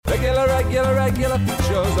regular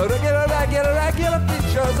features, regular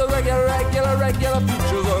features,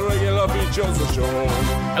 regular features show.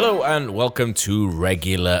 Hello and welcome to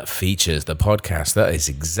Regular Features, the podcast that is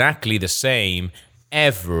exactly the same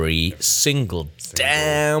every single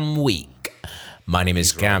damn week. My name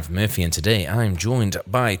is Gav Murphy, and today I'm joined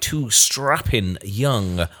by two strapping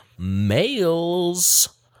young males,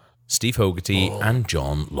 Steve Hogarty and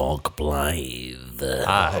John Log Blythe.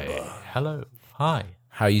 Hi. Hello. Hi.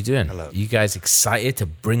 How are you doing? Hello. You guys excited to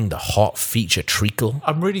bring the hot feature treacle?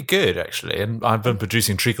 I'm really good, actually, and I've been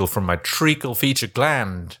producing treacle from my treacle feature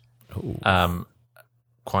gland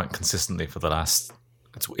quite consistently for the last...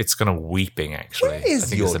 It's kind of weeping, actually. Where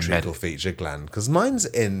is your treacle feature gland? Because mine's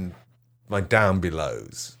in my down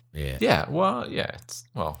belows. Yeah. Well,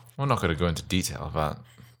 we're not going to go into detail about...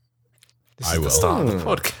 This I is will. the start of the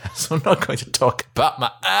podcast. We're not going to talk about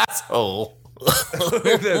my asshole.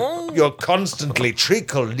 Your constantly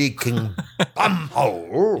treacle leaking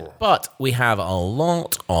bumhole. But we have a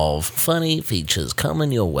lot of funny features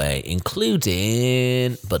coming your way,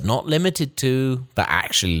 including, but not limited to, but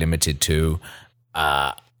actually limited to,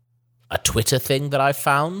 a Twitter thing that I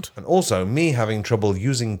found. And also me having trouble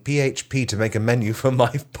using PHP to make a menu for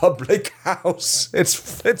my public house.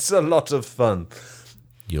 It's a lot of fun.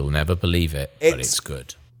 You'll never believe it, but it's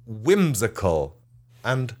good. Whimsical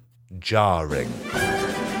and jarring.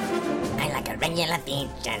 I like a regular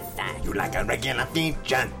feature, sir. You like a regular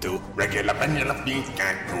feature too. Regular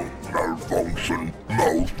feature too. Malfunction.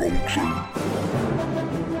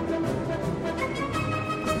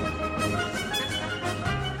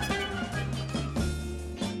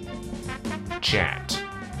 Chat.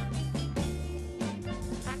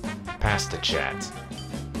 Pasta chat.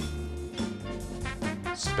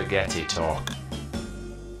 Spaghetti talk.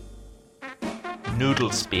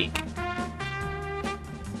 Noodle speak.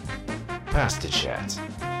 Pasta chat.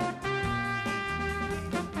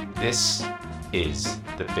 This is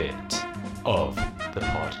the bit of the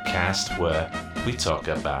podcast where we talk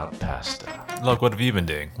about pasta. Look, what have you been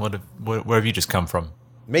doing? Where have you just come from?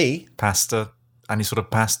 Me? Pasta? Any sort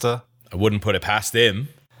of pasta? I wouldn't put it past him.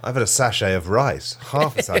 I've had a sachet of rice.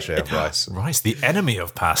 Half a sachet of rice. Rice, the enemy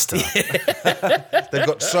of pasta. They've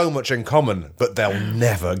got so much in common, but they'll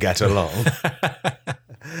never get along.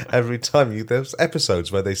 Every time there's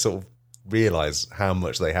episodes where they sort of realise how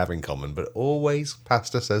much they have in common, but always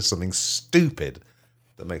pasta says something stupid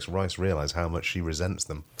that makes Rice realise how much she resents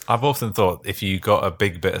them. I've often thought if you got a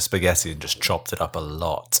big bit of spaghetti and just chopped it up a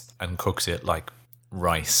lot and cooked it like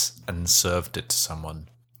rice and served it to someone,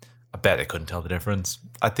 I bet they couldn't tell the difference.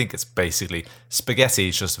 I think it's basically spaghetti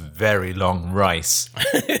is just very long rice.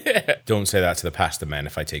 Don't say that to the pasta men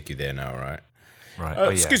if I take you there now, right?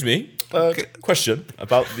 Right. Excuse me. Question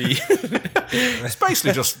about the... It's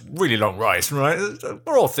basically just really long rice, right?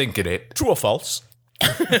 We're all thinking it. True or false?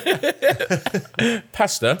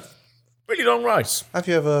 Pasta, really long rice. Have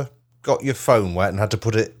you ever got your phone wet and had to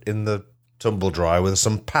put it in the tumble dryer with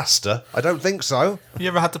some pasta? I don't think so. You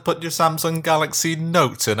ever had to put your Samsung Galaxy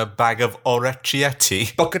Note in a bag of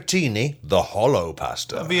orecchietti? Bucatini, the hollow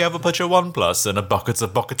pasta. Have you ever put your OnePlus in a bucket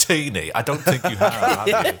of bucatini? I don't think you have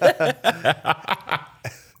you?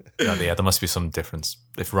 Yeah, there must be some difference.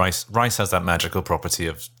 If rice has that magical property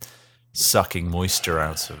of sucking moisture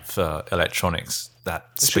out of electronics,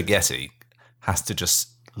 that spaghetti has to just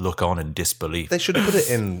look on in disbelief. They should put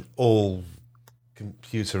it in all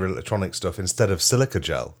computer electronic stuff instead of silica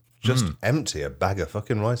gel. Just empty a bag of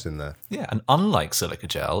fucking rice in there. Yeah, and unlike silica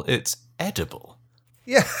gel, it's edible.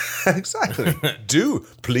 Yeah, exactly. Do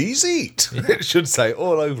please eat. It should say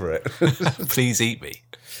all over it. Please eat me.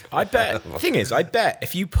 I bet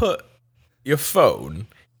if you put your phone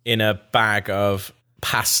in a bag of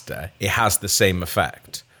pasta, it has the same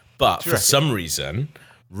effect. But for some reason,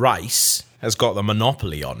 rice has got the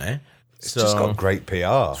monopoly on it. It's just got great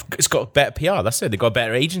PR. It's got better PR. That's it. They've got a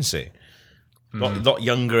better agency. Lot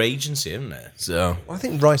younger agency, isn't it? So I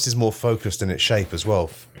think rice is more focused in its shape as well.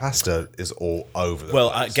 Pasta is all over the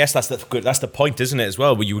well, place. I guess that's the point, isn't it, as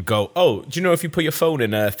well, where you would go, oh, do you know if you put your phone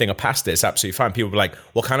in a thing of pasta, it's absolutely fine. People would be like,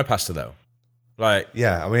 what kind of pasta, though? Like,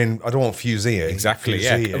 yeah, I mean, I don't want fusilli. exactly,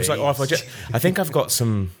 yeah. I was like, I think I've got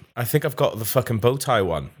the fucking bow tie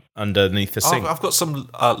one underneath the sink. I've got some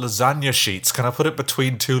lasagna sheets. Can I put it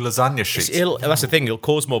between two lasagna sheets? That's the thing. It'll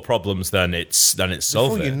cause more problems than it's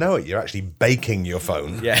solving. Before you know it, you're actually baking your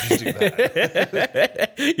phone. Yeah.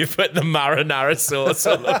 You put the marinara sauce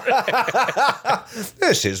all over it.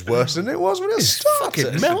 This is worse than it was when it started.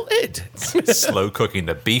 Fucking melted. Slow cooking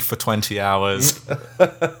the beef for 20 hours.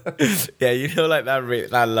 Yeah, you know, like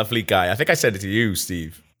that lovely guy. I think I said it to you,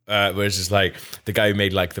 Steve. where it's just like the guy who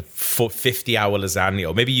made like the 50-hour lasagna,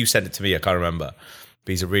 or maybe you sent it to me. I can't remember.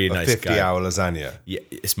 But he's a really nice guy. 50-hour lasagna. Yeah,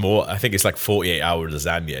 it's more. I think it's like 48-hour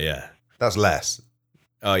lasagna. Yeah. That's less.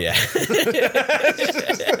 Oh yeah.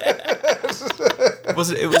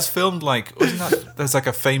 It was filmed like, wasn't that, there's like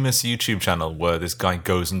a famous YouTube channel where this guy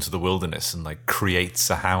goes into the wilderness and like creates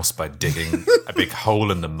a house by digging a big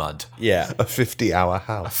hole in the mud. Yeah. A 50-hour A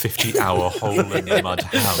house. 50-hour hole in the mud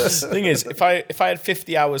house. The thing is, if I had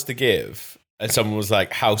 50 hours to give and someone was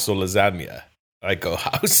like house or lasagna, I'd go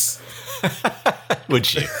house.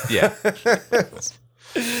 Would you? Yeah.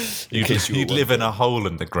 case you You'd were live in a hole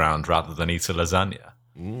in the ground rather than eat a lasagna.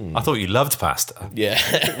 I thought you loved pasta. Yeah.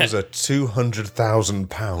 It was a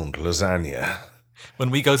 200,000-pound lasagna.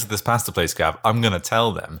 When we go to this pasta place, Gav, I'm going to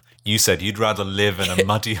tell them you said you'd rather live in a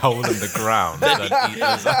muddy hole in the ground than eat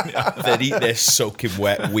lasagna. They'd eat their soaking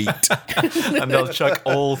wet wheat. And they'll chuck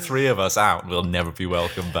all three of us out. We'll never be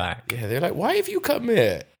welcome back. Yeah, they're like, why have you come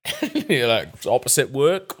here? You're like, opposite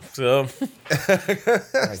work, so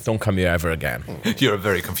don't come here ever again. You're a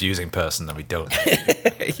very confusing person that we don't know.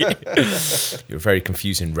 You're very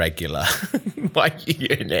confusing regular. Why are you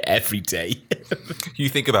in it every day? You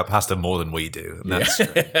think about pasta more than we do. And that's true.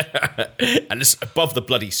 And it's above the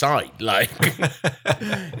bloody side. Like,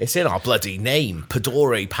 it's in our bloody name,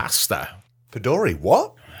 Padore pasta. Padori,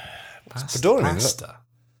 what? Padori, Pasta.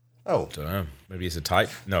 Oh, I don't know. Maybe it's a type.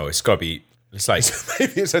 No, it's got to be. It's like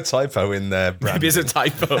maybe it's a typo in their brand. maybe it's a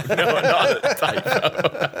typo. No, not a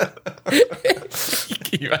typo.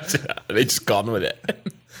 Can you imagine that? They just gone with it.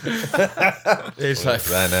 It's like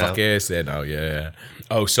there now. fuck it, it's there now. Yeah.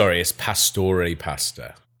 Oh, sorry. It's Pastore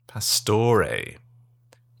pasta. Pastore.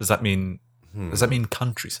 Does that mean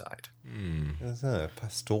countryside? Is that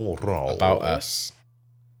pastoral? About us.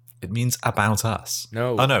 It means about us.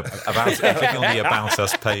 No. Oh, no. About clicking on the About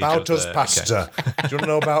Us page. About of us the- pasta. Do you want to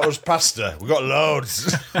know about us pasta? We've got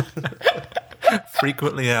loads. okay.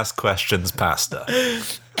 Frequently asked questions pasta. You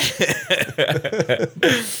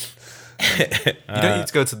don't need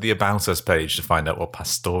to go to the About Us page to find out what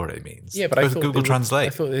pastore means. Yeah, but go I to thought Google Translate.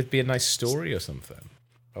 I thought there'd be a nice story or something.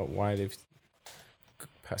 About why they've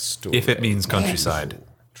Pastore. If it means countryside,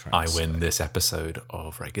 I Translate. win this episode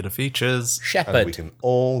of Regular Features. And we Shepherd. can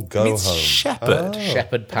all go Means home. shepherd.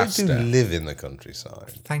 Shepherd I do pasta. live in the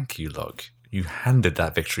countryside. Thank you, Log. You handed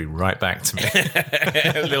that victory right back to me.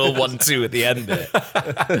 A little 1-2 at the end there.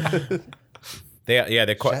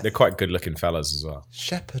 They're quite good looking fellas as well.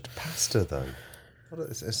 Shepherd pasta, though.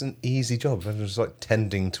 It's an easy job. It's just like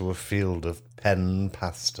tending to a field of pen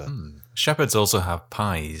pasta. Shepherds also have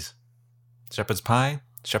pies. Shepherd's pie,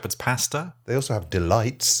 shepherd's pasta. They also have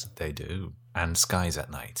delights. They do. And skies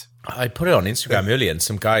at night. I put it on Instagram earlier, and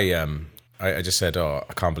some guy, I just said, "Oh,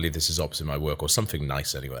 I can't believe this is opposite my work," or something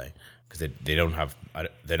nice anyway, because they don't have,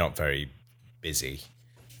 they're not very busy.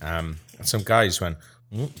 And some guy just went,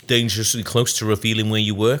 "Dangerously close to revealing where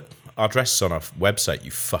you work. Our address is on our website.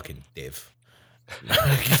 You fucking div."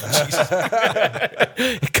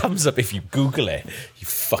 It comes up if you Google it. You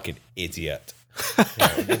fucking idiot.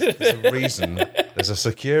 There's a reason. There's a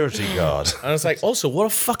security guard. And I was like, also, what a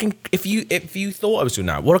fucking if you thought I was doing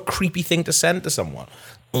that, what a creepy thing to send to someone.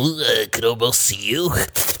 I could almost see you.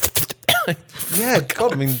 Yeah,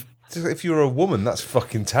 God, I mean, if you're a woman, that's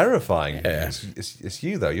fucking terrifying. Yeah. It's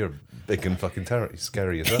you, though. You're big and fucking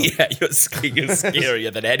scary as well. Yeah, you're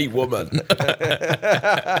scarier than any woman.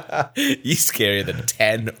 You're scarier than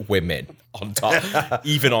 10 women on top,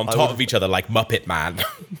 even on top of each other, like Muppet Man.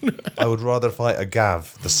 I would rather fight a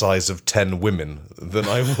Gav the size of 10 women than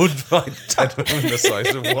I would fight 10 women the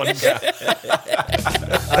size of one Gav.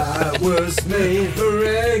 I was made for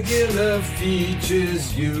regular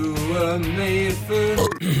features. You were made for.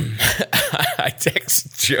 I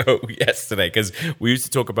texted Joe yesterday because we used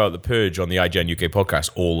to talk about The Purge on the IGN UK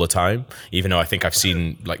podcast all the time, even though I think I've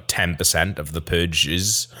seen like 10% of The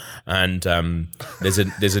Purges. And there's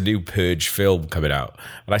a new Purge film coming out.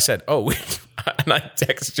 And I said, and I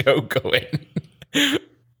text Joe going,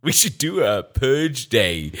 we should do a Purge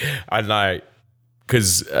day. And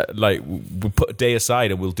because we'll put a day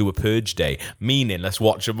aside and we'll do a Purge day, meaning let's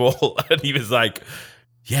watch them all. And he was like,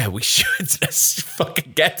 yeah, we should. Let's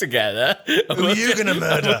fucking get together. Who are you gonna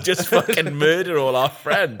murder? We'll just fucking murder all our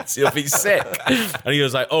friends. You'll be sick. And he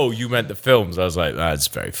was like, oh, you meant the films. I was like, that's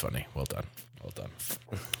very funny. Well done. Well done.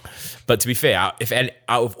 But to be fair, out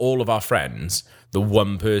of all of our friends, the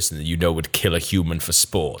one person that you know would kill a human for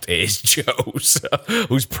sport is Joe,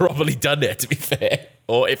 who's probably done it, to be fair.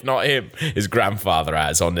 Or if not him, his grandfather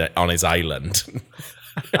has on his island.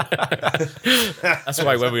 That's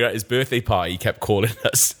why when we were at his birthday party, he kept calling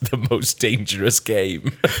us the most dangerous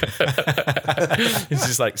game. He's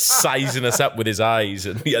just like sizing us up with his eyes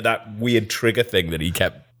and that weird trigger thing that he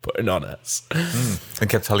kept putting on us. And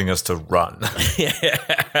kept telling us to run.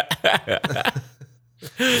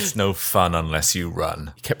 It's no fun unless you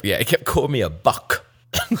run. He kept calling me a buck.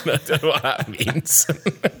 I don't know what that means.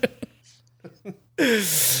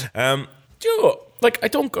 Do you know what? Like, I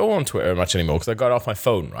don't go on Twitter much anymore because I got it off my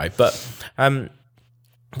phone, right? But one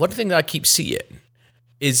thing that I keep seeing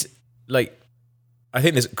is, like, I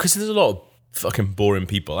think there's a lot of fucking boring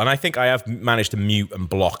people, and I think I have managed to mute and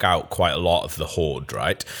block out quite a lot of the horde,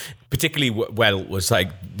 right? Particularly was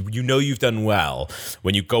like, you've done well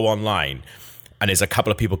when you go online and there's a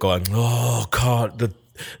couple of people going, oh God, the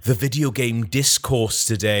video game discourse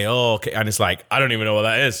today. Oh, okay. And it's like, I don't even know what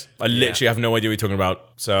that is. I literally have no idea what you're talking about.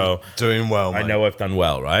 So Doing well, mate. I know I've done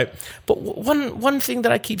well, right? But one thing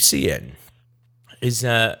that I keep seeing is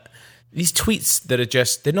these tweets that are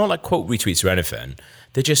they're not like quote retweets or anything.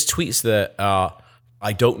 They're just tweets that are,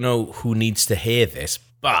 I don't know who needs to hear this,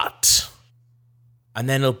 but... And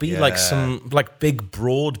then it'll be like some like big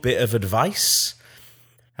broad bit of advice.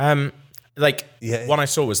 One I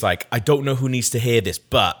saw was like, I don't know who needs to hear this,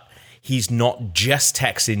 but he's not just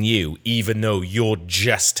texting you, even though you're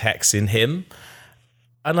just texting him.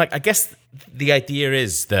 And like, I guess the idea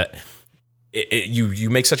is that you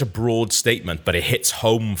make such a broad statement, but it hits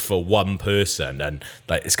home for one person, and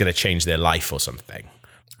like it's going to change their life or something,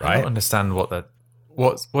 right? I don't understand what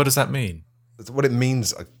does that mean? What it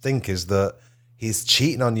means, I think, is that he's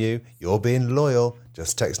cheating on you. You're being loyal.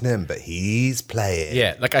 Just texting him, but he's playing.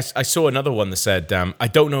 Yeah, like I saw another one that said, I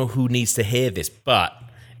don't know who needs to hear this, but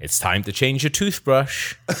it's time to change your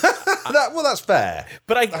toothbrush. That's fair.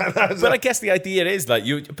 But I guess the idea is like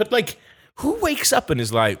who wakes up and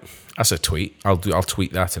is like, that's a tweet. I'll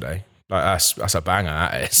tweet that today. Like that's a banger.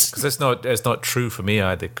 That is Because it's not true for me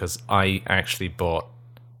either. Because I actually bought,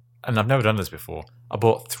 and I've never done this before. I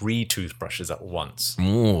bought 3 toothbrushes at once.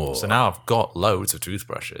 Ooh. So now I've got loads of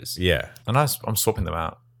toothbrushes. Yeah. And I'm swapping them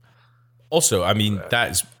out. Also, I mean,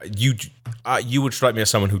 that is you would strike me as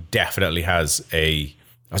someone who definitely has I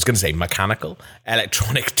was going to say mechanical,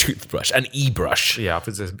 electronic toothbrush, an e-brush. Yeah,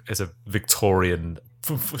 it's a Victorian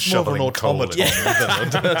shoveling coal.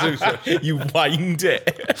 You wind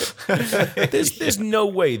it. There's no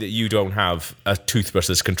way that you don't have a toothbrush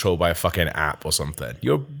that's controlled by a fucking app or something.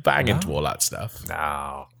 You're banging to all that stuff.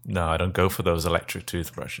 No, I don't go for those electric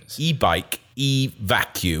toothbrushes. E-bike,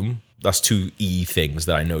 e-vacuum. That's 2 E things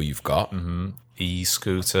that I know you've got. Mm-hmm.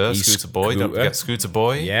 E-scooter, Scooter Boy. Don't forget Scooter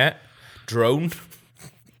Boy. Yeah. Drone.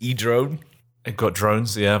 E-drone. I've got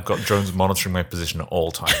drones. Yeah, I've got drones monitoring my position at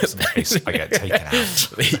all times in case I get taken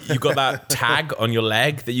out. You got that tag on your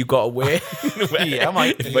leg that you got to wear when you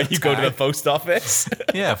go to the post office.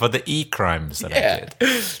 Yeah, for the e-crimes that I did.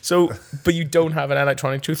 So, but you don't have an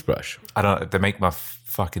electronic toothbrush. I don't. They make my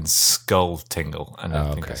fucking skull tingle, and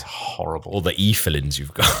I think it's horrible. All the e-fillings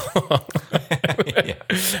you've got.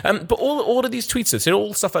 But all of these tweets, it's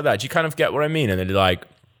all stuff like that. You kind of get what I mean, and then like.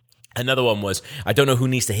 Another one was, I don't know who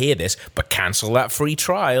needs to hear this, but cancel that free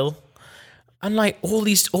trial. And like all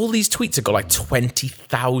these tweets have got like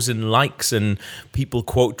 20,000 likes and people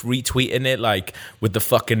quote retweeting it like with the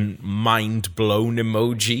fucking mind blown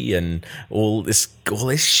emoji and all this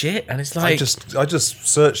shit. And it's like I just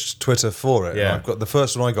searched Twitter for it. Yeah. And I've got the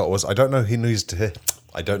first one I got was I don't know who needs to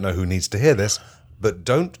hear this, but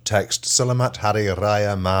don't text Salamat Hari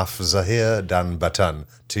Raya Maaf Zahir Dan Batan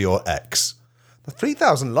to your ex.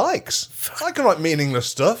 3,000 likes. I can write meaningless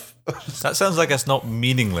stuff. That sounds like it's not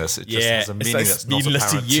meaningless. It just has a meaning like that's not meaningless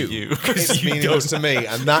apparent to you. It's meaningless to me,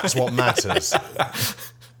 and that's what matters.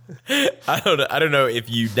 I don't know if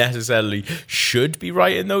you necessarily should be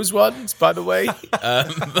writing those ones, by the way.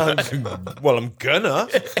 Well, I'm gonna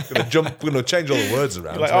change all the words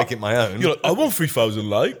around to make it my own. You're like, I want 3,000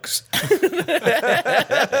 likes. But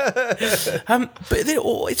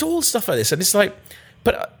it's all stuff like this, and it's like,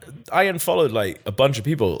 but I unfollowed like a bunch of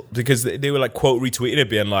people because they were like quote retweeting it,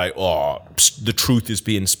 being like, "Oh, the truth is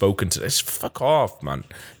being spoken to." This fuck off, man.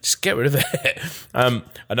 Just get rid of it.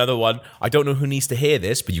 Another one. I don't know who needs to hear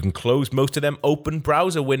this, but you can close most of them open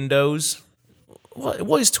browser windows.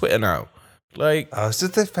 What is Twitter now? Like, so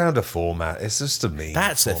they found a format. It's just a meme.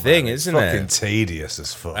 That's the format. thing, isn't it's it? fucking tedious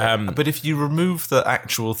as fuck. But if you remove the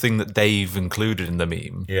actual thing that they've included in the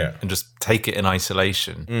meme, and just take it in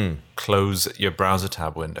isolation, close your browser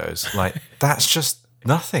tab windows, like that's just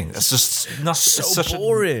nothing. That's just nothing. so It's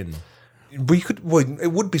boring.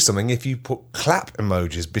 It would be something if you put clap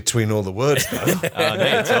emojis between all the words, though. Now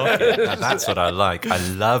you're talking. Now that's what I like. I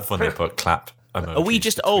love when they put clap emojis. Are we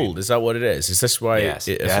just between. old? Is that what it is? Is this why it's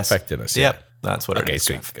affecting us? Yep, that's what it Okay, is.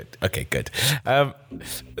 sweet. Good. Okay, good.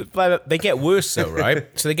 But they get worse, though, right?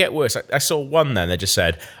 So they get worse. I saw one then that just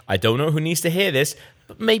said, I don't know who needs to hear this,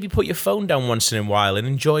 but maybe put your phone down once in a while and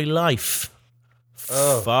enjoy life.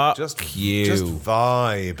 Fuck you. Just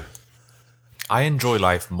vibe. I enjoy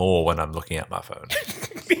life more when I'm looking at my phone.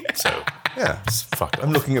 So, Yeah. fuck I'm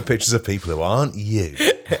off. looking at pictures of people who aren't you.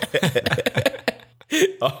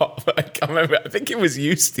 Oh, I can't remember. I think it was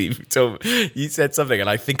you, Steve. Who told me. You said something, and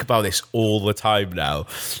I think about this all the time now.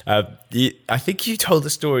 I think you told a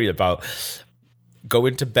story about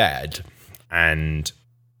going to bed, and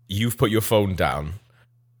you've put your phone down,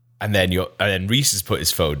 and then Reese has put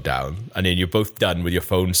his phone down, and then you're both done with your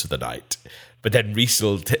phones for the night. But then Reese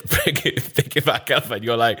will pick it back up, and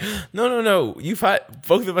you're like, no.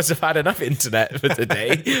 Both of us have had enough internet for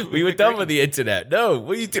today. We were done with the internet. No,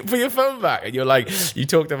 put your phone back. And you're like, you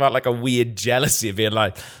talked about like a weird jealousy of being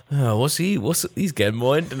like, oh, he's getting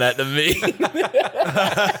more internet than me.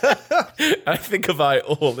 I think about it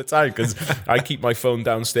all the time because I keep my phone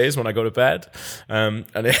downstairs when I go to bed. And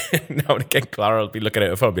then, now and again, Clara will be looking at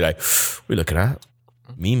her phone and be like, what are we looking at?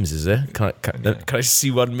 Memes, is there? Can I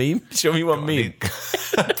see one meme? Show me one meme.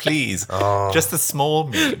 Please. Just a small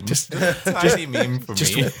meme. Just a tiny meme for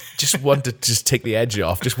me. Just one to just take the edge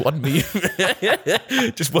off. Just one meme.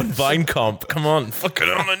 Just one Vine comp. Come on. Fuck it,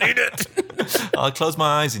 I need it. I'll close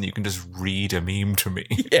my eyes and you can just read a meme to me.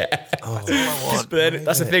 Yeah. That's all I want. But then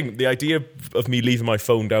that's the thing. The idea of me leaving my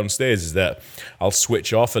phone downstairs is that I'll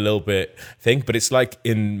switch off a little bit. But it's like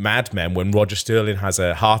in Mad Men when Roger Sterling has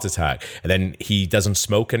a heart attack and then he doesn't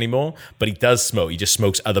smoke anymore, but he does smoke. He just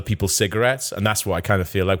smokes other people's cigarettes, and that's what I kind of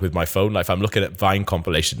feel like with my phone. Like if I'm looking at Vine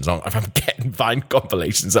compilations, if I'm getting Vine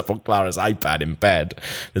compilations up on Clara's iPad in bed,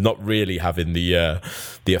 they're not really having the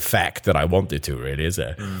effect that I wanted to. Really, is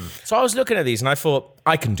it? So I was looking at these and I thought,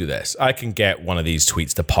 I can do this. I can get one of these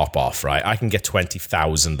tweets to pop off, right? I can get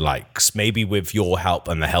 20,000 likes, maybe with your help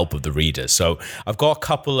and the help of the readers. So I've got a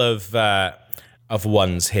couple of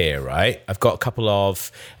ones here, right? I've got a couple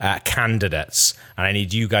of candidates, and I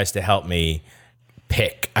need you guys to help me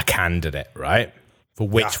pick a candidate, right? For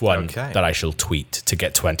which one okay. that I shall tweet to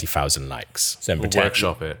get 20,000 likes. So We'll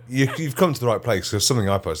workshop it. You've come to the right place because something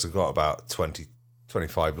I posted got about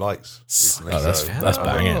 25 likes recently. Oh, that's banging. That's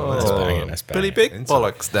banging. That's banging. Billy Big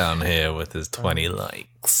Bollocks down here with his 20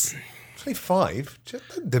 likes. 25?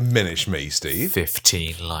 Don't diminish me, Steve.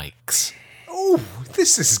 15 likes. Oh,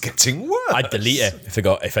 this is getting worse. I'd delete it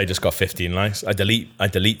if I just got 15 likes. I delete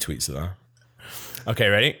tweets of that. Okay,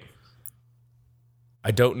 ready?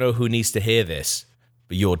 I don't know who needs to hear this,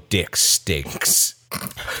 but your dick stinks.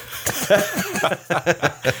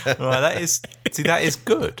 Well, that is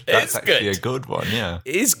good. That's actually good. a good one, yeah.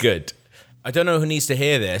 It is good. I don't know who needs to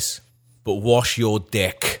hear this, but wash your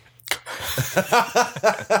dick.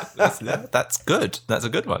 That's good. That's a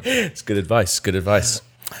good one. It's good advice. Good advice.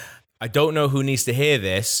 I don't know who needs to hear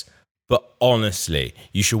this, but honestly,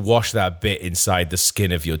 you should wash that bit inside the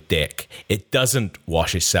skin of your dick. It doesn't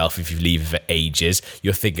wash itself if you leave it for ages.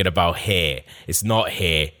 You're thinking about hair. It's not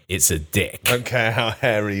hair, it's a dick. Don't care how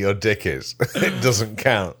hairy your dick is. It doesn't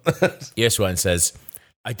count. Yes, one says,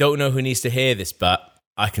 I don't know who needs to hear this, but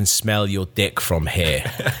I can smell your dick from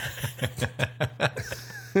here.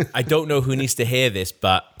 I don't know who needs to hear this,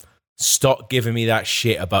 but stop giving me that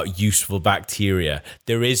shit about useful bacteria.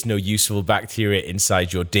 There is no useful bacteria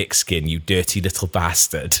inside your dick skin, you dirty little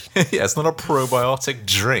bastard. Yeah, it's not a probiotic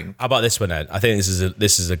drink. How about this one, Ed? I think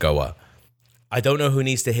this is a goer. I don't know who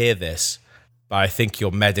needs to hear this, but I think you're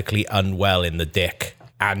medically unwell in the dick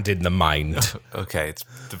and in the mind. Okay, it's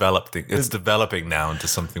developing now into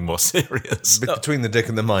something more serious. Between the dick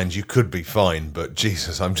and the mind, you could be fine, but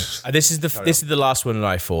Jesus, I'm just... This is the last one that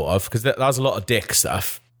I thought of because that was a lot of dick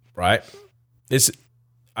stuff. Right, this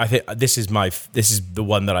is the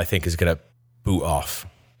one that I think is going to boot off.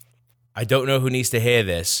 I don't know who needs to hear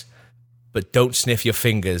this, but don't sniff your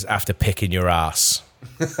fingers after picking your ass.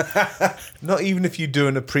 Not even if you do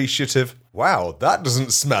an appreciative, wow, that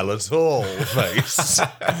doesn't smell at all, face.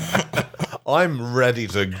 I'm ready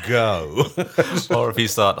to go. Or if you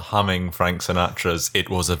start humming Frank Sinatra's "It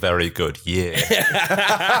Was a Very Good Year."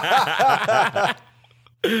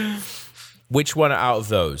 Which one out of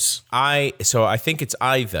those? I think it's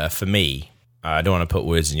either, for me, I don't want to put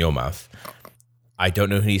words in your mouth. I don't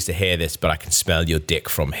know who needs to hear this, but I can smell your dick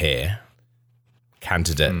from here.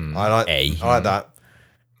 Candidate I like that.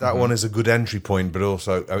 That Mm-hmm. one is a good entry point, but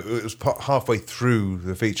also it was halfway through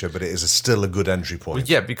the feature, but it is still a good entry point.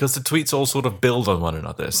 Yeah, because the tweets all sort of build on one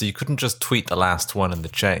another. So you couldn't just tweet the last one in the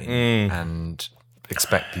chain and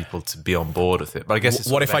expect people to be on board with it. But I guess it's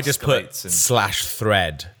What if I just put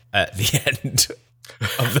 /thread at the end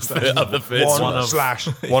of the first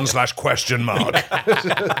one? / question mark.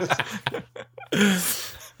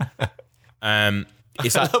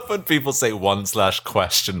 Is I that love when people say /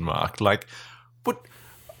 question mark. Like, what?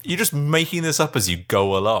 You're just making this up as you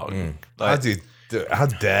go along. How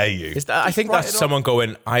dare you? Is that, I think that's someone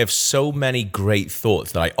going, I have so many great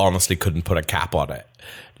thoughts that I honestly couldn't put a cap on it.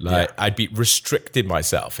 Like, I'd be restricted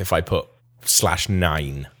myself if I put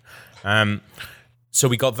 /9. So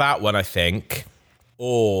we got that one, I think.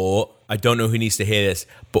 Or, I don't know who needs to hear this,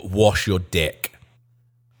 but wash your dick.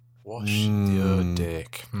 Wash your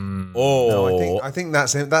dick. Or, No, I think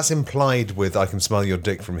that's implied with I can smell your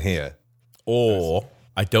dick from here. or,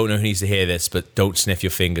 I don't know who needs to hear this, but don't sniff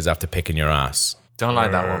your fingers after picking your ass. Don't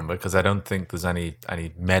like that one because I don't think there's any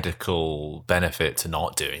medical benefit to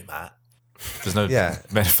not doing that. There's no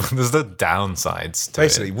there's no downsides to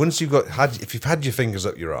Basically, it. once if you've had your fingers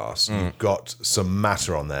up your ass, you've got some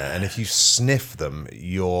matter on there, and if you sniff them,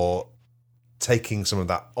 you're taking some of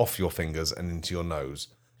that off your fingers and into your nose.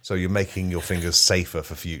 So you're making your fingers safer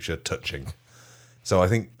for future touching. So I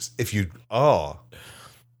think if you are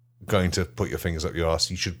going to put your fingers up your ass,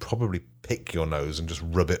 you should probably pick your nose and just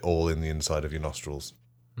rub it all in the inside of your nostrils.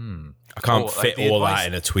 I can't fit the all advice- that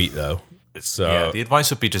in a tweet, though. So Yeah, the advice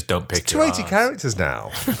would be just don't pick It's your 280 ass. characters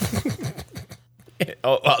now.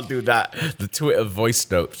 I'll do that. The Twitter voice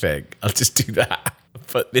note thing. I'll just do that.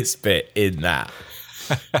 Put this bit in that.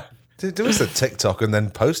 Do us a TikTok and then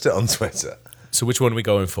post it on Twitter. So which one are we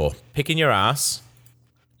going for? Picking your ass,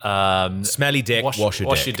 smelly dick, wash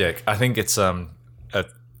your dick. I think it's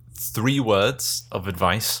 3 words of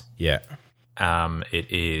advice. Yeah. It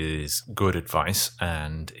is good advice,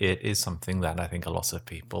 and it is something that I think a lot of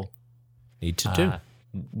people Need to do.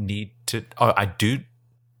 need to. Oh, I do.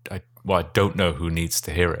 I don't know who needs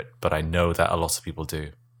to hear it, but I know that a lot of people do.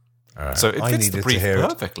 So it I fits the needed to brief hear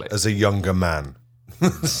perfectly. it as a younger man.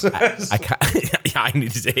 I can't, I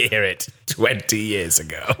needed to hear it 20 years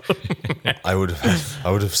ago. I would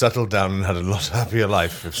have settled down and had a lot happier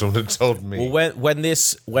life if someone had told me. Well, when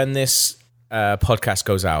this podcast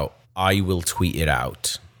goes out, I will tweet it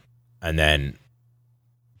out, and then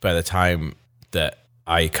by the time that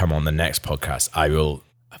I come on the next podcast, I will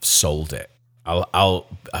have sold it. I'll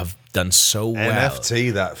have done so well.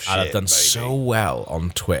 NFT that shit. I'll have done baby. so well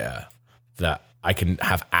on Twitter that I can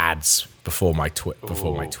have ads before my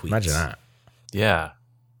tweets. Imagine that. Yeah,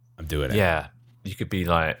 I'm doing it. yeah. You could be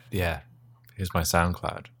like, yeah. Here's my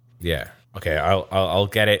SoundCloud. Yeah. Okay. I'll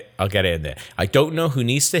get it. I'll get it in there. I don't know who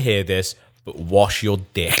needs to hear this, but wash your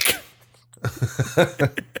dick.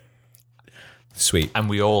 Sweet. And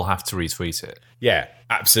we all have to retweet it. Yeah.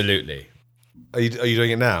 Absolutely. Are you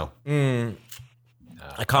doing it now?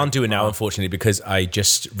 I can't do it now, unfortunately, because I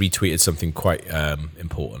just retweeted something quite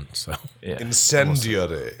important. So Yeah.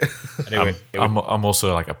 Incendiary. anyway, I'm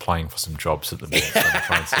also like applying for some jobs at the minute. So I'm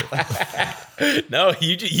trying to, no,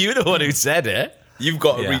 you're the one who said it. You've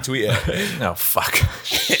got to Yeah. retweet it. no, fuck.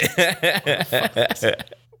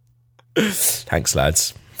 Thanks,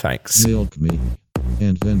 lads. Thanks. Milk me.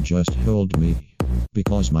 And then just hold me.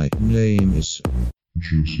 Because my name is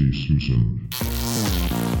Juicy Susan.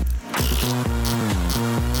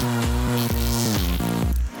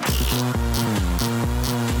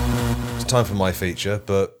 It's time for my feature,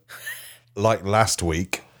 but like last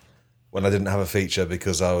week, when I didn't have a feature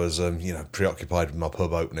because I was, preoccupied with my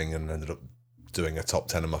pub opening and ended up doing a top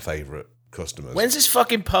 10 of my favourite customers. When's this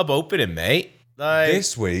fucking pub opening, mate? Like,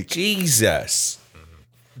 This week, Jesus.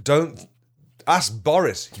 don't ask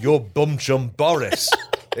Boris, your bum chum Boris.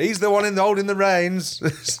 He's the one holding the reins.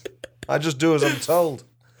 I just do as I'm told.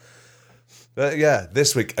 But yeah,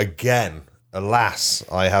 this week again, alas,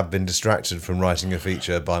 I have been distracted from writing a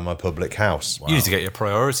feature by my public house. You need to get your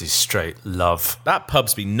priorities straight, love. That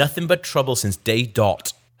pub's been nothing but trouble since day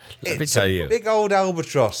dot. Let me It's tell a you. big old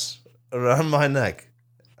albatross around my neck,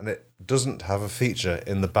 and it doesn't have a feature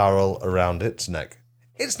in the barrel around its neck.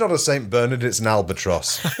 It's not a St. Bernard, it's an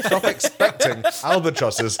albatross. Stop expecting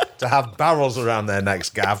albatrosses to have barrels around their necks,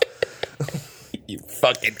 Gav. You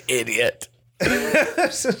fucking idiot.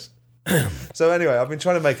 So anyway, I've been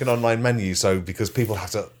trying to make an online menu, because people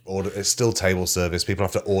have to order, it's still table service, people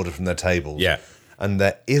have to order from their tables. Yeah. And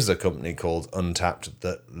there is a company called Untapped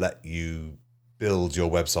that let you build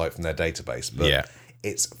your website from their database, but Yeah.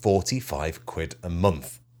 it's 45 quid a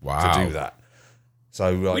month Wow. to do that.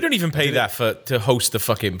 So We don't even pay that to host the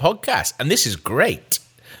fucking podcast. And this is great.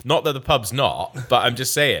 Not that the pub's not, but I'm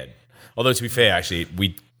just saying. Although to be fair, actually,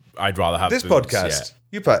 I'd rather have this booze, podcast.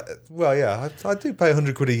 You pay, well, yeah, I do pay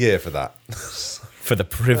 100 quid a year for that. For the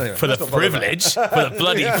privilege, for the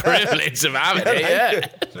bloody privilege of having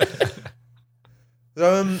it.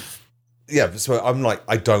 Yeah. So I'm like,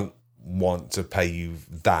 I don't want to pay you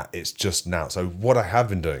that. It's just now. So what I have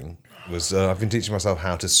been doing was I've been teaching myself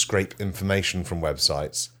how to scrape information from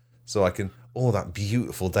websites, so I can all that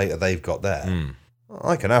beautiful data they've got there.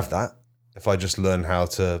 I can have that if I just learn how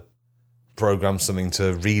to program something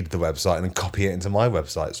to read the website and then copy it into my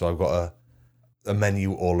website. So I've got a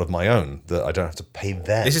menu all of my own that I don't have to pay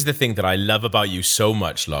them. This is the thing that I love about you so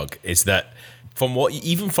much, Log, is that from what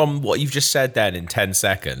you've just said then in 10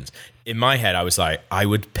 seconds, in my head I was like, I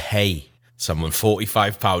would pay someone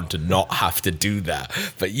 £45 to not have to do that.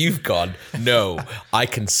 But you've gone, no, I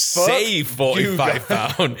can save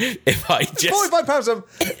 £45 if I just...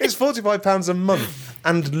 It's £45 a month.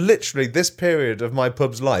 And literally this period of my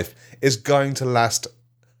pub's life is going to last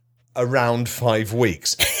around 5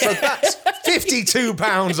 weeks. So that's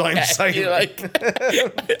 £52 I'm saving. You're like,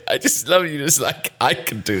 I just love you. Just like, I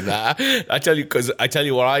can do that. I tell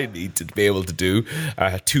you what I need to be able to do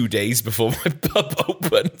 2 days before my pub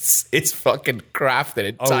opens. It's fucking craft an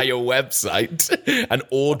entire website, an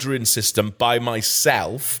ordering system by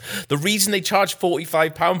myself. The reason they charge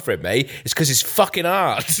 £45 for it, mate, is because it's fucking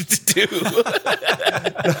hard to do.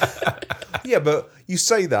 Yeah, but you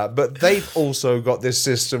say that, but they've also got this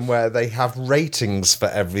system where they have ratings for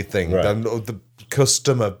everything, the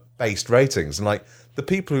customer-based ratings, and like the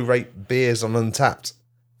people who rate beers on Untapped,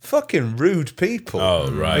 fucking rude people.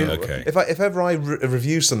 Oh, right, okay. If ever I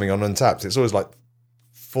review something on Untapped, it's always like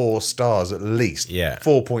 4 stars at least. Yeah,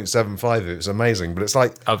 4.75 if it's amazing, but it's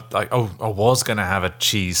like, I was gonna have a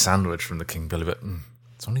cheese sandwich from the King Billy, but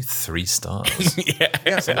it's only 3 stars.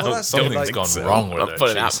 yeah, so, well, that's Something's gone wrong with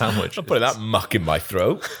putting that sandwich. I'm putting that muck in my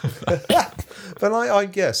throat.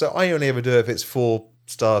 But so I only ever do it if it's 4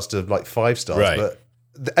 stars to like 5 stars. Right. But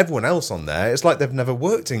everyone else on there, it's like they've never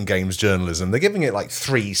worked in games journalism. They're giving it like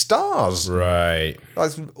 3 stars, Right.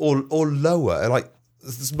 like, or lower. Like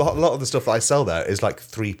a lot of the stuff that I sell there is like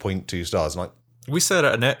 3.2 stars. Like We stayed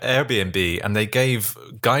at an Airbnb, and they gave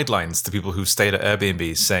guidelines to people who stayed at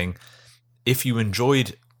Airbnb saying, if you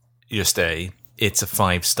enjoyed your stay, it's a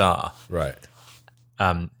 5-star. Right.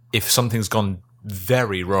 If something's gone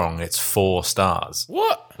very wrong, it's 4 stars.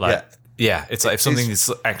 What? Like, yeah, it's like if something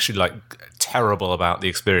is actually like terrible about the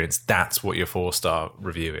experience, that's what your 4-star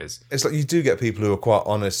review is. It's like you do get people who are quite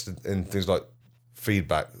honest in things like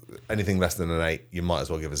feedback. Anything less than an 8, you might as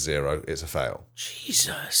well give a 0. It's a fail.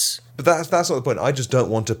 Jesus. But that's not the point. I just don't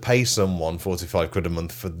want to pay someone 45 quid a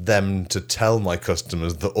month for them to tell my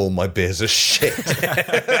customers that all my beers are shit.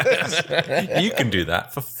 You can do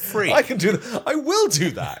that for free. I can do that. I will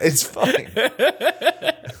do that. It's fine.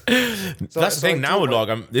 That's the thing now,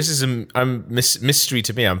 Log. This is mystery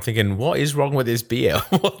to me. I'm thinking, what is wrong with his beer?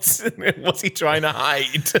 What's he trying to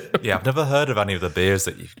hide? Yeah, I've never heard of any of the beers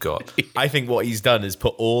that you've got. I think what he's done is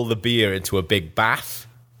put all the beer into a big bath.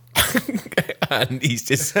 And he's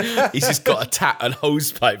just got a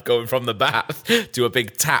hose pipe going from the bath to a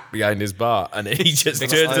big tap behind his bar, and he just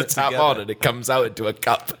turns the tap on and it comes out into a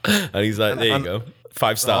cup, and he's like, there you go,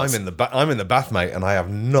 5 stars. I'm in the bath, mate, and I have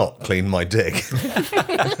not cleaned my dick.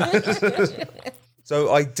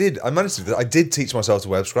 So I managed to do that. I did teach myself to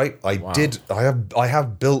web scrape. I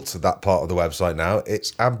have built that part of the website now.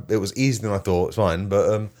 It was easier than I thought. It's fine,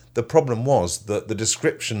 but the problem was that the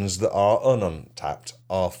descriptions that are Untapped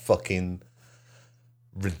are fucking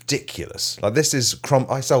ridiculous. Like, this is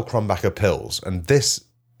I sell Krombacher pills, and this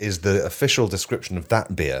is the official description of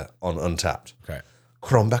that beer on Untapped. Okay.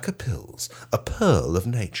 Krombacher pills, a pearl of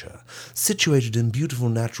nature, situated in beautiful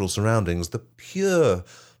natural surroundings. The pure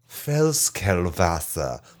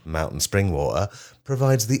Felskelwasser, mountain spring water,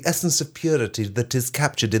 provides the essence of purity that is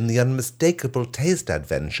captured in the unmistakable taste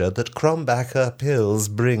adventure that Krombacher pills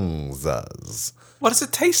brings us. What does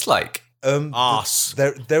it taste like? Arse.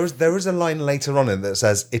 There is a line later on in that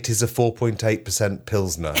says it is a 4.8%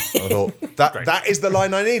 Pilsner. I thought that is the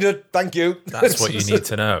line I needed. Thank you. That's what you need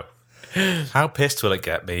to know. How pissed will it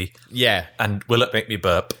get me? Yeah. And will it make me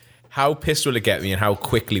burp? How pissed will it get me, and how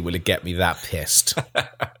quickly will it get me that pissed?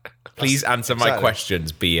 Please answer my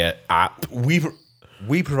questions, beer app. We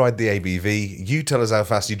provide the ABV. You tell us how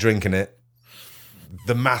fast you're drinking it.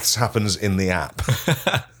 The maths happens in the app.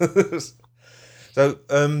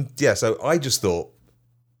 So I just thought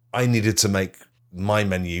I needed to make my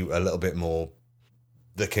menu a little bit more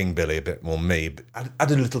the King Billy, a bit more me, but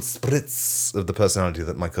add a little spritz of the personality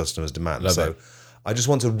that my customers demand. Love it. I just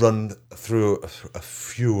want to run through a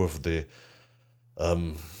few of the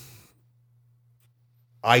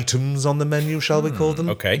items on the menu, shall we call them?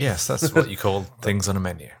 Okay. Yes, that's what you call things on a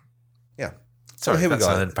menu. Yeah. Sorry, here we that go.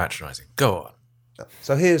 sounded patronising. Go on.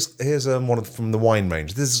 So here's one from the wine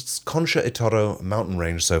range. This is Concha y Toro Mountain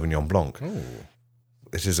Range Sauvignon Blanc. Ooh.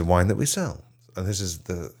 This is a wine that we sell. And this is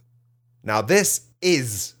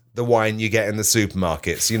the wine you get in the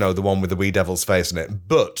supermarkets, you know, the one with the wee devil's face in it.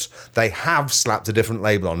 But they have slapped a different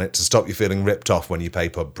label on it to stop you feeling ripped off when you pay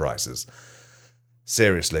pub prices.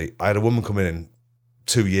 Seriously, I had a woman come in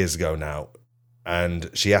 2 years ago now, and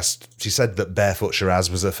she said that Barefoot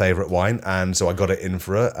Shiraz was her favourite wine, and so I got it in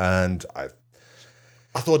for her, and I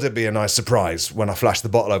thought it'd be a nice surprise when I flashed the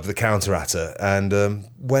bottle over the counter at her, and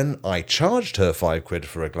when I charged her £5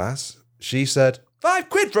 for a glass, she said,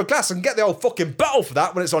 £5 for a glass and get the old fucking bottle for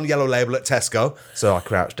that when it's on yellow label at Tesco. So I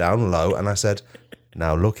crouched down low and I said,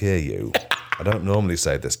 now look here, you. I don't normally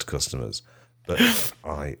say this to customers, but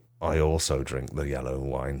I also drink the yellow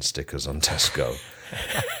wine stickers on Tesco.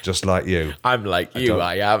 Just like you. I'm like you,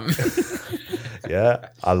 I am. Yeah,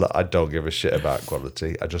 I don't give a shit about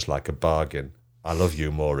quality. I just like a bargain. I love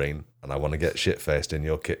you, Maureen, and I want to get shit-faced in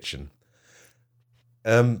your kitchen.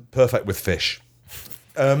 Perfect with fish.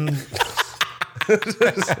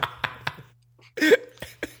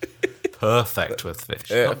 Perfect with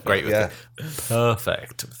fish. Not great with fish.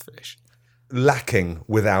 Perfect with fish. Lacking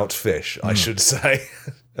without fish, I should say.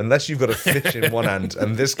 Unless you've got a fish in one hand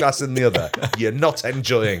and this glass in the other, you're not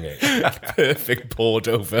enjoying it. Perfect poured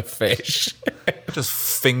over fish. Just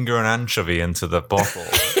finger an anchovy into the bottle.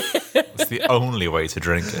 It's the only way to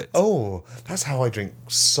drink it. Oh, that's how I drink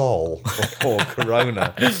Sol or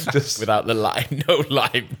Corona. Just Without the lime. No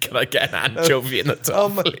lime. Can I get an anchovy in the top? Oh,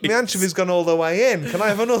 my anchovy's gone all the way in. Can I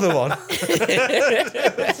have another one?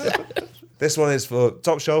 This one is for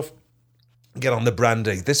Top Shelf. Get on the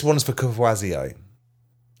brandy. This one's for Courvoisier.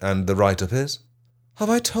 And the write-up is, have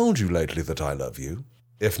I told you lately that I love you?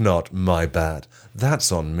 If not, my bad.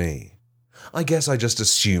 That's on me. I guess I just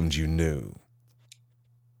assumed you knew.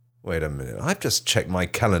 Wait a minute, I've just checked my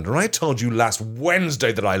calendar. I told you last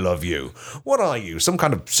Wednesday that I love you. What are you, some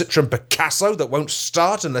kind of Citroen Picasso that won't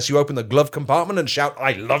start unless you open the glove compartment and shout,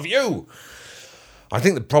 I love you? I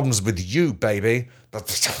think the problem's with you, baby.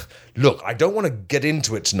 Look, I don't want to get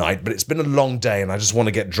into it tonight, but it's been a long day and I just want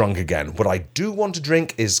to get drunk again. What I do want to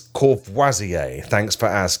drink is Courvoisier. Thanks for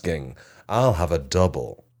asking. I'll have a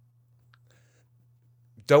double.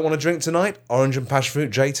 Don't want to drink tonight? Orange and passion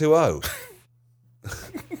fruit J2O.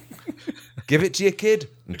 Give it to your kid,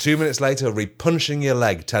 and 2 minutes later he'll be punching your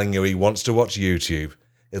leg, telling you he wants to watch YouTube.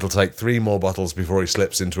 It'll take 3 more bottles before he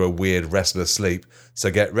slips into a weird, restless sleep,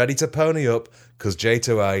 so get ready to pony up, because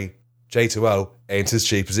J2O ain't as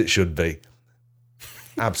cheap as it should be.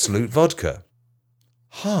 Absolute Vodka.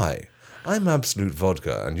 Hi, I'm Absolute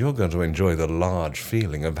Vodka, and you're going to enjoy the large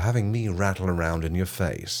feeling of having me rattle around in your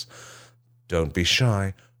face. Don't be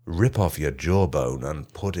shy. Rip off your jawbone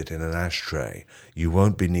and put it in an ashtray. You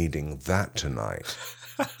won't be needing that tonight.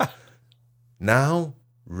 Now,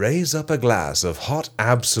 raise up a glass of hot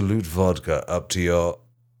Absolute Vodka up to your...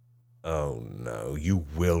 Oh no, you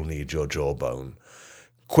will need your jawbone.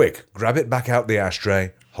 Quick, grab it back out the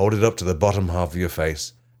ashtray, hold it up to the bottom half of your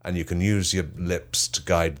face, and you can use your lips to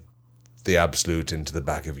guide the Absolute into the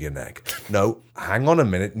back of your neck. No, hang on a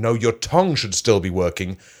minute. No, your tongue should still be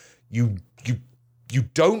working. You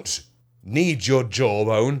don't need your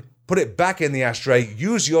jawbone. Put it back in the ashtray.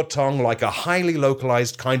 Use your tongue like a highly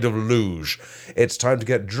localized kind of luge. It's time to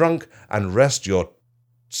get drunk and rest your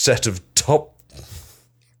set of top...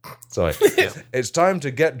 Sorry. It's time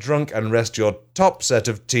to get drunk and rest your top set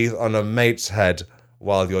of teeth on a mate's head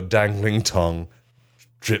while your dangling tongue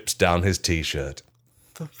drips down his t-shirt.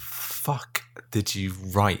 The fuck did you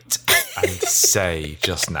write and say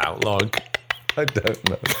just now, Log? I don't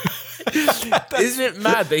know. Isn't it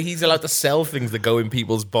mad that he's allowed to sell things that go in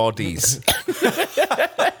people's bodies?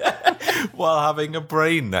 While having a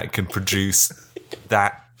brain that can produce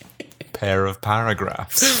that pair of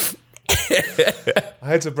paragraphs. I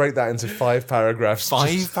had to break that into 5 paragraphs.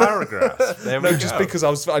 5 paragraphs? There we No, go. just because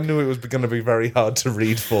I knew it was going to be very hard to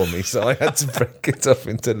read for me, so I had to break it up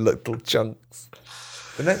into little chunks.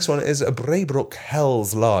 The next one is a Braybrook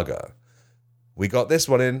Hell's Lager. We got this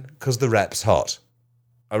one in because the rep's hot.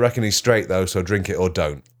 I reckon he's straight, though, so drink it or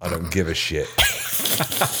don't. I don't give a shit.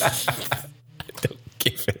 Don't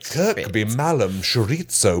give a Kirkby Malum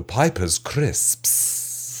Chorizo Piper's Crisps.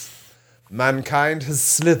 Mankind has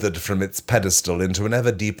slithered from its pedestal into an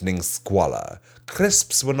ever-deepening squalor.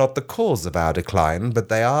 Crisps were not the cause of our decline, but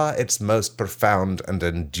they are its most profound and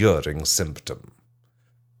enduring symptom.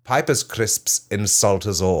 Piper's Crisps insult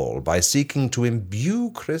us all by seeking to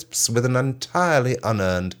imbue crisps with an entirely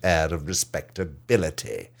unearned air of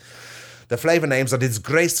respectability. The flavour names are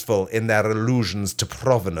disgraceful in their allusions to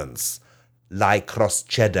provenance. Lycross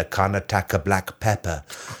cheddar can't attack a black pepper.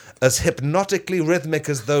 As hypnotically rhythmic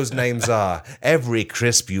as those names are, every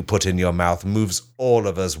crisp you put in your mouth moves all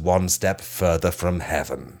of us one step further from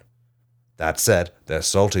heaven. That said, they're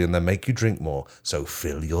salty and they make you drink more, so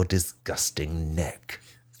fill your disgusting neck.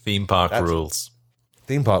 Theme park rules.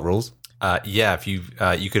 Theme park rules? Yeah, if you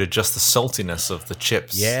could adjust the saltiness of the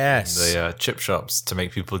chips Yes. in the chip shops to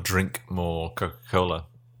make people drink more Coca-Cola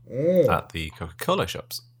at the Coca-Cola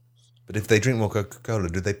shops. But if they drink more Coca-Cola,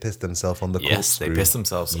 do they piss themselves on the Yes, they corkscrew? piss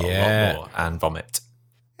themselves a Yeah. lot more and vomit.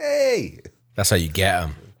 Hey! That's how you get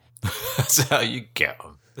them. That's how you get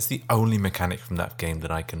them. That's the only mechanic from that game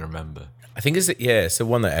that I can remember. I think it's the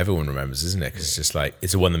one that everyone remembers, isn't it? Because it's just like,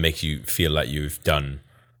 it's the one that makes you feel like you've done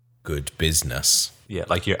good business. Yeah,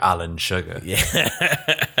 like your Alan Sugar. Yeah.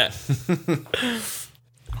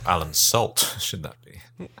 Alan Salt, should that be?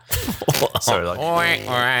 Sorry,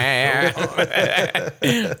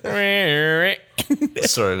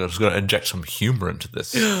 sorry, I was going to inject some humour into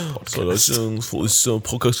this podcast. thought this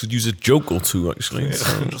podcast could use a joke or two, actually.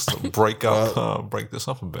 Just to break this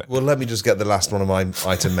up a bit. Well, let me just get the last one of my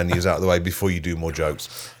item menus out of the way before you do more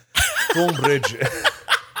jokes.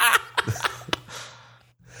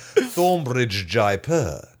 Thornbridge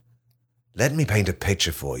Jaipur. Let me paint a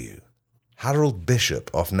picture for you. Harold Bishop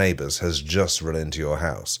of Neighbours has just run into your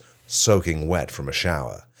house, soaking wet from a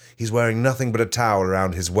shower. He's wearing nothing but a towel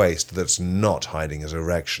around his waist that's not hiding his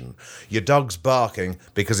erection. Your dog's barking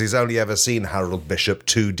because he's only ever seen Harold Bishop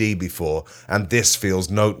 2D before, and this feels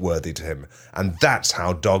noteworthy to him. And that's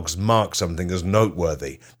how dogs mark something as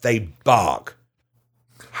noteworthy. They bark.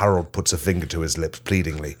 Harold puts a finger to his lips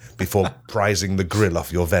pleadingly before prizing the grill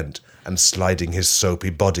off your vent and sliding his soapy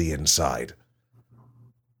body inside.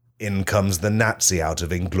 In comes the Nazi out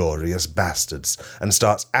of Inglorious Bastards and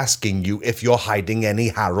starts asking you if you're hiding any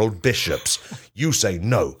Harold Bishops. You say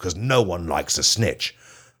no, because no one likes a snitch.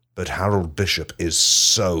 But Harold Bishop is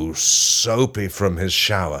so soapy from his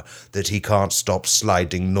shower that he can't stop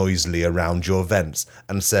sliding noisily around your vents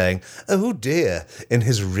and saying, "Oh dear," in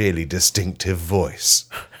his really distinctive voice.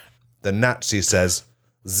 The Nazi says,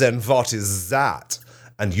 "Then what is that?"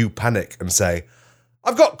 And you panic and say,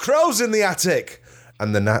 "I've got crows in the attic."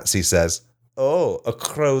 And the Nazi says, "Oh, a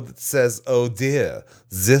crow that says, 'Oh dear,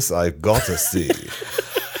 this I've got to see.'"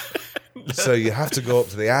 So you have to go up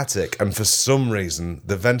to the attic, and for some reason,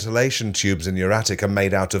 the ventilation tubes in your attic are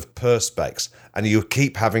made out of perspex, and you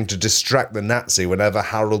keep having to distract the Nazi whenever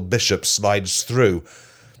Harold Bishop slides through,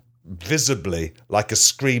 visibly like a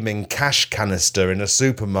screaming cash canister in a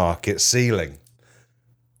supermarket ceiling.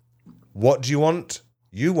 What do you want?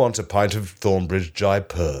 You want a pint of Thornbridge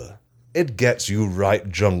Jaipur. It gets you right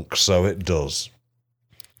drunk, so it does.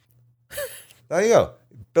 There you go.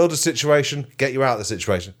 Build a situation, get you out of the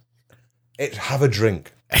situation. Have a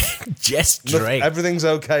drink. Just drink. Everything's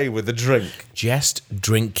okay with the drink. Just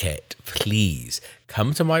drink it, please.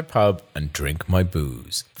 Come to my pub and drink my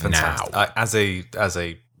booze Fantastic. now. As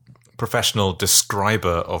a professional describer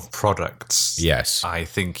of products, Yes. I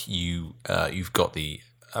think you've got the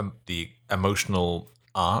emotional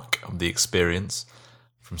arc of the experience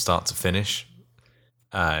from start to finish.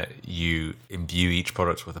 You imbue each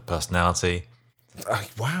product with a personality.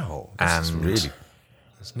 Wow. And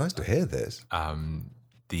It's nice to hear this.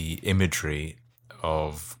 the imagery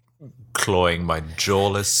of clawing my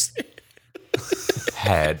jawless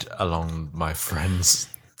head along my friend's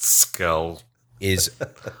skull Is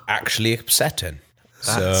actually upsetting.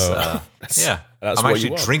 That's, that's I'm what actually you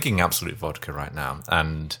want. drinking Absolute Vodka right now,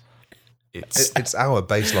 and it's It's our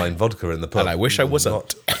baseline vodka in the pub. And I wish I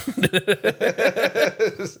wasn't.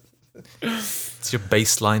 it's your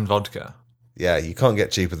baseline vodka. Yeah, you can't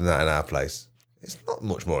get cheaper than that in our place. It's not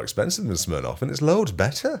much more expensive than Smirnoff, and it's loads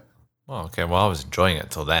better. Well, okay. Well, I was enjoying it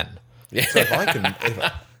till then.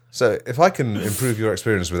 So if I can improve your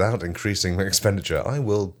experience without increasing my expenditure, I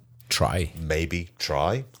will Try. maybe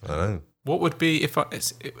try. I don't know. What would be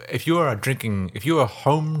if you were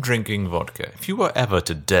home drinking vodka? If you were ever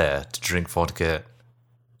to dare to drink vodka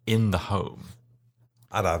in the home,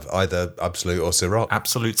 I'd have either Absolute or Ciroc.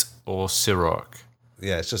 Absolute or Ciroc,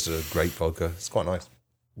 Yeah, it's just a grape vodka. It's quite nice.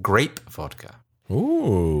 grape vodka.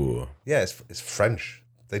 Ooh. Yeah, it's French.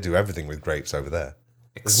 They do everything with grapes over there.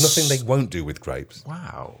 There's nothing they won't do with grapes.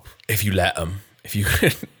 Wow. If you let them. If you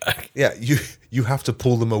Yeah, you have to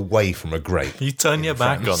pull them away from a grape. You turn your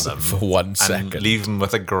back on them for 1 and second. leave them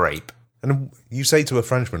with a grape. And you say to a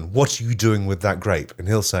Frenchman, "What are you doing with that grape?" And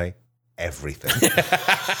he'll say, "Everything."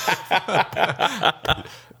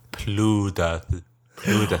 Plew the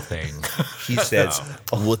thing. He says,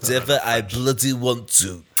 whatever I bloody want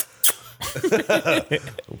to.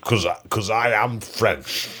 Because I am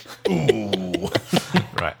French. Ooh.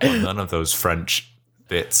 Right. Well, none of those French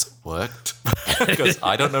bits worked because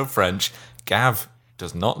I don't know French. Gav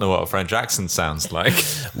does not know what a French accent sounds like.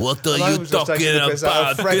 What are I you was just talking taking the piss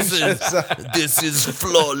out of about? French. This is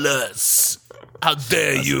flawless. How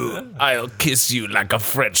dare you? I'll kiss you like a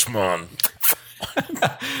Frenchman.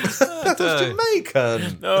 That's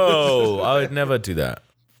Jamaican. No, I would never do that.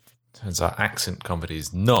 Turns out accent comedy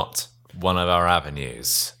is not one of our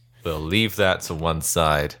avenues. We'll leave that to one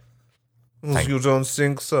side. You don't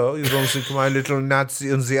think so? You don't think my little Nazi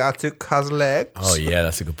in the attic has legs? Oh, yeah,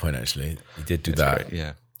 that's a good point, actually. He did do that. Great,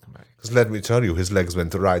 yeah. Because let me tell you, his legs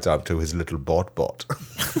went right up to his little bot.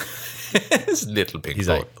 This little big He's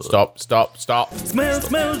thought. like, stop. Smell,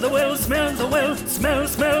 smell the well, smell the well, smell,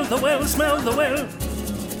 smell the well, smell the well.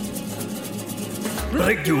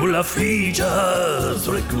 Regular features.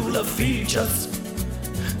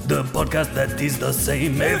 The podcast that is the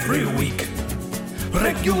same every week.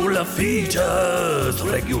 Regular features.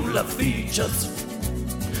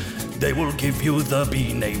 They will give you the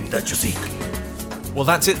B name that you seek. Well,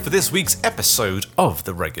 that's it for this week's episode of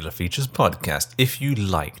the Regular Features podcast. If you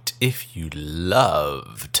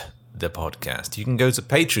loved the podcast, you can go to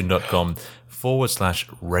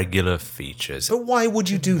patreon.com/regular features. But why would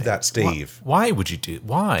you do that, Steve? Why would you do?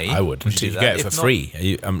 Why? I would. you do You that? get it If for not- free.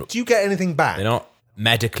 Do you get anything back? They're not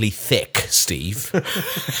medically thick, Steve.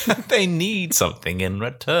 They need something in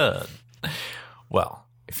return. Well,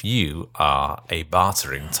 if you are a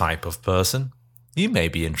bartering type of person, you may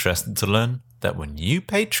be interested to learn that when you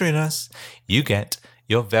Patreon us, you get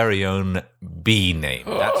your very own bee name.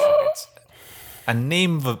 That's right. A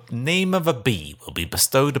name of a bee will be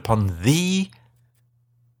bestowed upon thee,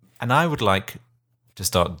 and I would like to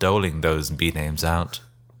start doling those bee names out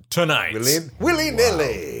tonight.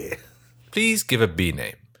 Willy-nilly. Please give a bee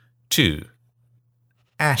name to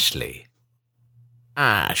Ashley.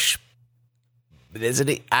 Ash. There's an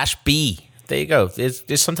Ash B. There you go. There's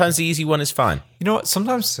sometimes the easy one is fine. You know what?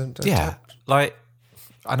 Sometimes, yeah. Like,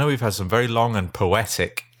 I know we've had some very long and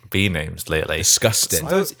poetic bee names lately. Disgusting.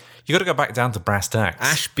 Sometimes you got to go back down to brass tacks.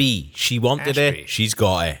 Ash B. She wanted Ashby. it. She's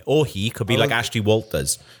got it. Or he could be like Ashley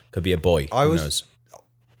Walters. Could be a boy. Who knows?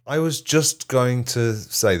 I was just going to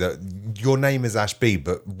say that your name is Ash B,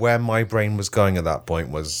 but where my brain was going at that point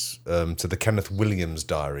was to the Kenneth Williams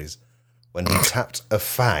diaries when he tapped a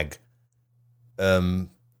fag.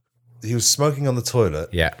 He was smoking on the toilet,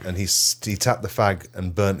 Yeah. and he tapped the fag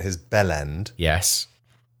and burnt his bell end Yes.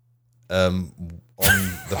 on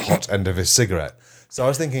the hot end of his cigarette. So I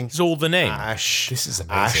was thinking, It's all the name. Ash, This is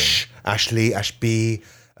amazing. Ash, Ashley, Ash B.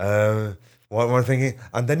 What am I thinking?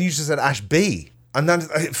 And then you just said Ash B. And then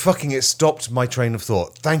it stopped my train of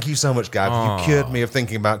thought. Thank you so much, Gav. You cured me of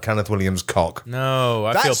thinking about Kenneth Williams' cock. No,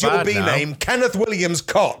 I That's feel your bad B now. name, Kenneth Williams'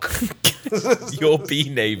 cock. Your B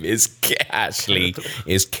name is Ashley.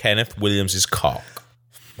 Is Kenneth Williams' cock.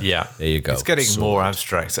 Yeah. There you go. It's getting Sorted. more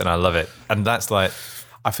abstract, and I love it. And that's like,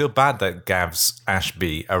 I feel bad that Gav's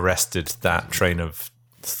Ashby arrested that train of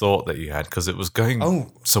thought that you had because it was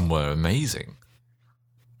going somewhere amazing.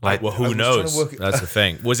 Like, Well, who was trying knows? to work it- That's the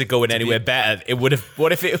thing. Was it going anywhere better? It would have.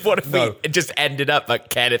 What if No. it just ended up like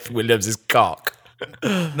Kenneth Williams' cock?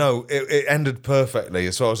 No, it ended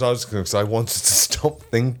perfectly. So I was because I wanted to stop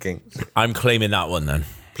thinking. I'm claiming that one then.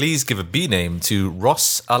 please give a B name to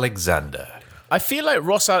Ross Alexander. I feel like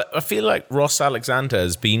Ross Alexander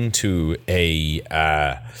has been to a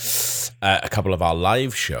couple of our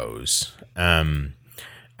live shows, and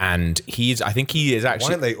I think he is Why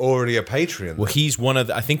actually. aren't they already a Patreon? Well,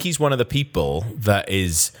 I think he's one of the people that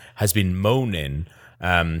has been moaning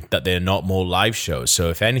that they're not more live shows. So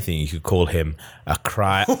if anything, you could call him a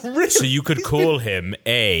cry. Really? So you could call him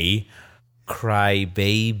a crybaby.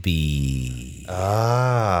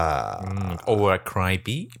 Or a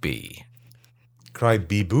crybaby. Cry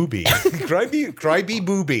bee booby. Cry bee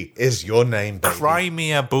booby is your name, baby. Cry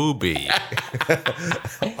me a booby.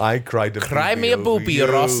 I cried a Cry booby me a over booby, you.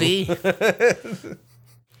 Rossi.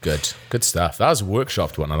 Good stuff. That was a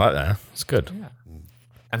workshopped one. I like that. It's good.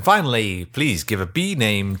 And finally, please give a B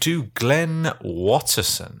name to Glenn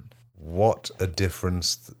Watterson. What a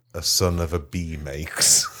difference a son of a bee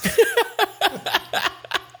makes.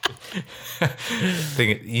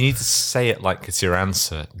 You need to say it like it's your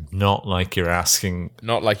answer, not like you're asking.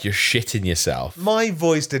 Not like you're shitting yourself. My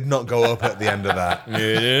voice did not go up at the end of that.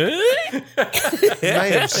 It may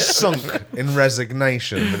have sunk in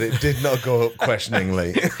resignation, but it did not go up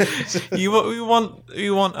questioningly. We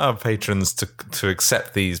want our patrons to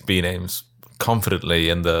accept these B names confidently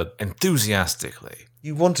and enthusiastically.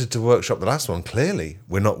 You wanted to workshop the last one, clearly.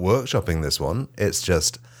 We're not workshopping this one. It's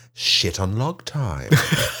just Shit on Log Time.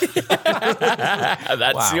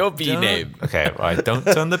 That's your B name. Okay, right. Don't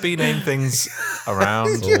turn the B name things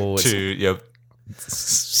around to your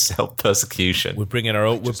self-persecution. We're bringing our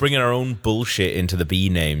own bullshit into the B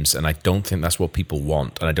names, and I don't think that's what people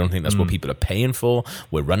want, and I don't think that's what people are paying for.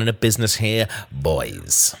 We're running a business here,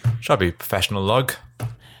 boys. Try to be professional, Log.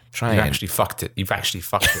 Try You've it. actually fucked it. You've actually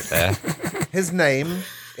fucked it there. His name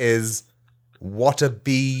is What a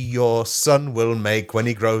Bee Your Son Will Make When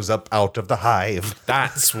He Grows Up Out of the Hive.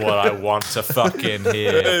 That's what I want to fucking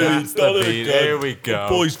hear. That's the beat. Here we go.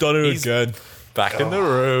 Boy's done it He's again. Back in the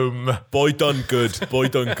room. Boy done good. Boy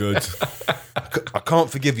done good. I can't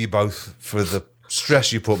forgive you both for the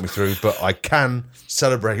stress you put me through, but I can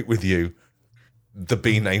celebrate with you the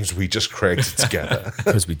bee names we just created together.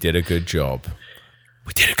 Because we did a good job.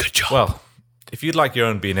 We did a good job. Well, if you'd like your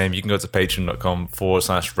own B name, you can go to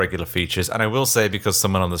patreon.com/regular features. And I will say, because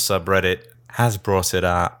someone on the subreddit has brought it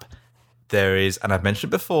up, there is, and I've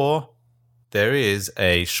mentioned it before, there is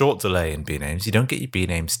a short delay in B names. You don't get your B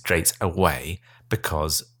name straight away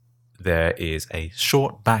because there is a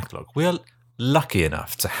short backlog. We're lucky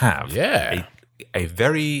enough to have a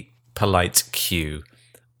very polite queue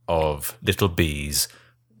of little bees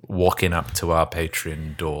walking up to our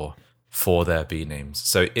Patreon door for their B names.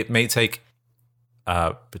 So it may take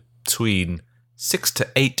between 6 to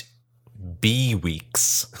 8 B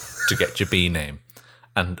weeks to get your B name.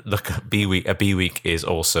 And look, a B week is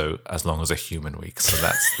also as long as a human week, so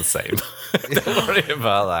that's the same. Don't worry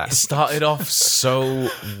about that. It started off so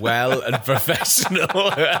well and professional.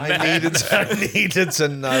 I needed to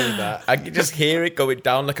know that. I could just hear it going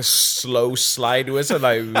down like a slow slide whistle.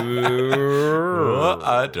 Like,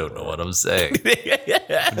 I don't know what I'm saying.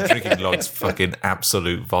 I'm drinking Log's fucking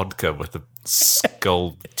absolute vodka with the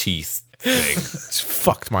skull teeth thing. it's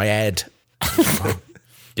fucked my head.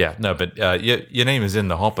 Yeah, no, but your name is in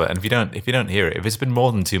the hopper, and if you don't hear it, if it's been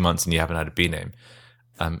more than 2 months and you haven't had a B name,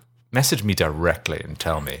 message me directly and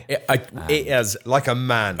tell me. It is. Like a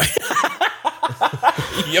man.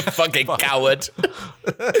 You fucking coward.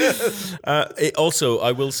 Also,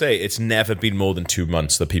 I will say it's never been more than 2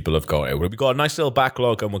 months that people have got it. We've got a nice little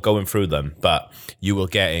backlog and we're going through them, but you will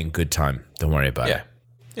get it in good time. Don't worry about it.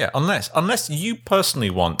 Yeah, unless you personally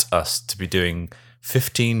want us to be doing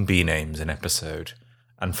 15 B names an episode,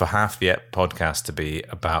 and for half the podcast to be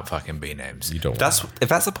about fucking B names. You don't. If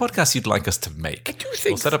that's a podcast you'd like us to make, I do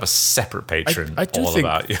think we'll set up a separate Patreon I do all think-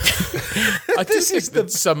 about you. I do think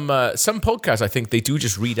that some podcasts, I think they do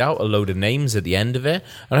just read out a load of names at the end of it,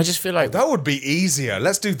 and I just feel like, That would be easier.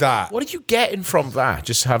 Let's do that. what are you getting from that?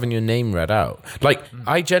 Just having your name read out. Like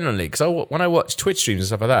I generally, because when I watch Twitch streams and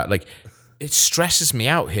stuff like that, like it stresses me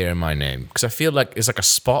out hearing my name because I feel like it's like a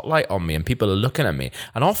spotlight on me and people are looking at me,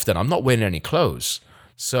 and often I'm not wearing any clothes.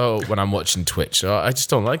 So when I'm watching Twitch, I just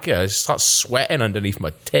don't like it. I just start sweating underneath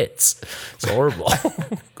my tits. It's horrible.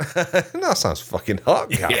 That sounds fucking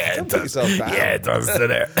hot, Gav. Don't put yourself down. Yeah, it does,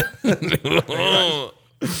 doesn't it?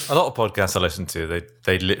 A lot of podcasts I listen to,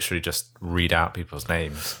 they literally just read out people's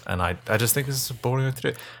names, and I just think this is a boring way to do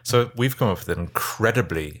it. So we've come up with an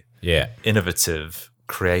incredibly innovative,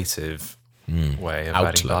 creative way of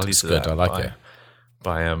adding value It's to good. that. I like it.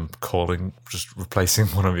 By just replacing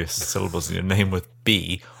one of your syllables in your name with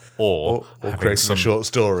B, or having creating some a short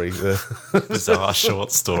story. bizarre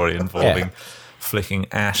short story involving flicking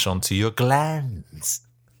ash onto your glands.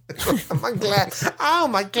 My glands. Oh,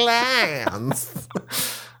 my glands.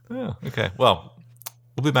 Yeah, okay. Well,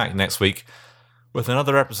 we'll be back next week with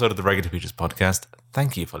another episode of the Regular Features podcast.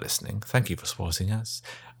 Thank you for listening. Thank you for supporting us.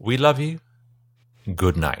 We love you.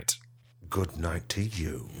 Good night. Good night to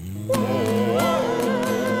you.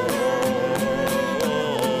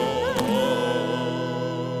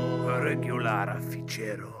 Regular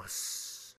Ficheros.